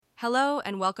Hello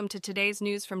and welcome to today's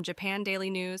news from Japan Daily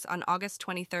News on August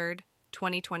 23rd,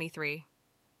 2023.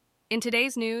 In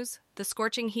today's news, the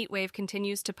scorching heat wave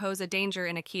continues to pose a danger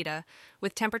in Akita,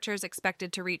 with temperatures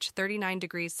expected to reach 39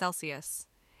 degrees Celsius.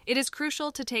 It is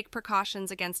crucial to take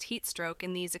precautions against heat stroke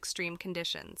in these extreme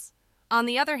conditions. On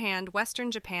the other hand,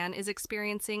 Western Japan is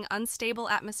experiencing unstable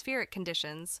atmospheric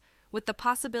conditions, with the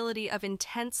possibility of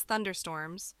intense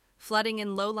thunderstorms, flooding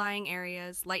in low-lying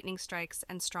areas, lightning strikes,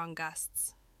 and strong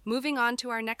gusts. Moving on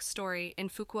to our next story, in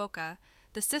Fukuoka,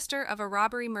 the sister of a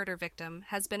robbery murder victim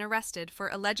has been arrested for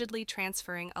allegedly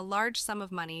transferring a large sum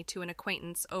of money to an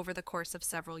acquaintance over the course of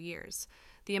several years.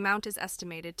 The amount is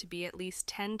estimated to be at least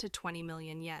 10 to 20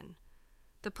 million yen.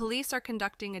 The police are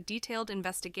conducting a detailed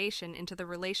investigation into the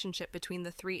relationship between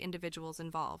the three individuals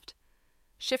involved.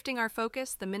 Shifting our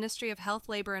focus, the Ministry of Health,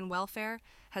 Labor and Welfare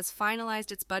has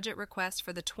finalized its budget request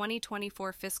for the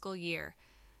 2024 fiscal year,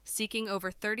 seeking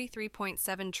over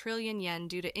 33.7 trillion yen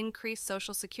due to increased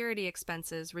Social Security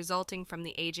expenses resulting from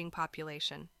the aging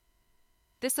population.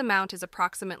 This amount is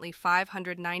approximately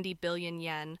 590 billion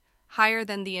yen, higher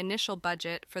than the initial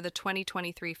budget for the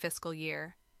 2023 fiscal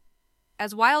year.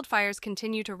 As wildfires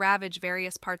continue to ravage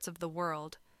various parts of the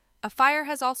world, a fire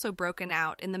has also broken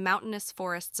out in the mountainous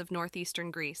forests of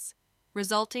northeastern Greece,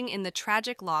 resulting in the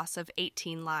tragic loss of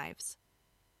 18 lives.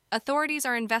 Authorities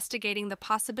are investigating the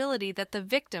possibility that the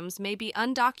victims may be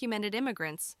undocumented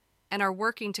immigrants and are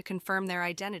working to confirm their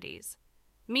identities.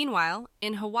 Meanwhile,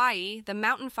 in Hawaii, the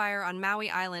mountain fire on Maui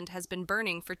Island has been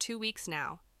burning for 2 weeks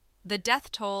now. The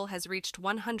death toll has reached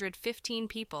 115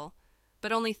 people,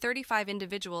 but only 35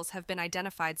 individuals have been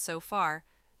identified so far,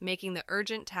 making the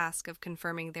urgent task of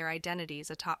confirming their identities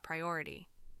a top priority.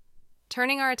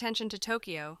 Turning our attention to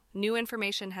Tokyo, new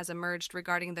information has emerged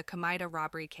regarding the Komaida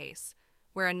robbery case,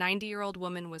 where a 90-year-old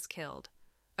woman was killed.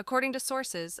 According to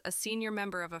sources, a senior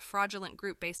member of a fraudulent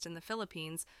group based in the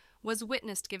Philippines was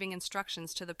witnessed giving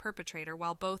instructions to the perpetrator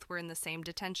while both were in the same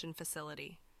detention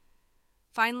facility.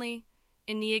 Finally,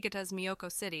 in Niigata's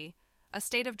Miyako City, a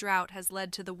state of drought has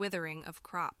led to the withering of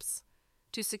crops.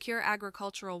 To secure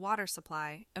agricultural water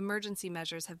supply, emergency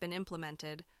measures have been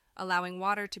implemented, allowing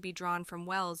water to be drawn from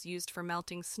wells used for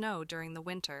melting snow during the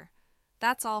winter.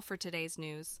 That's all for today's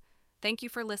news. Thank you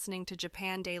for listening to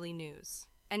Japan Daily News.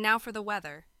 And now for the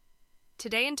weather.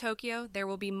 Today in Tokyo, there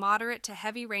will be moderate to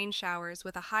heavy rain showers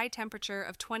with a high temperature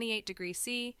of 28 degrees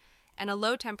C and a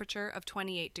low temperature of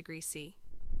 28 degrees C.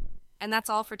 And that's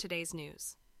all for today's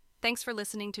news. Thanks for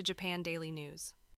listening to Japan Daily News.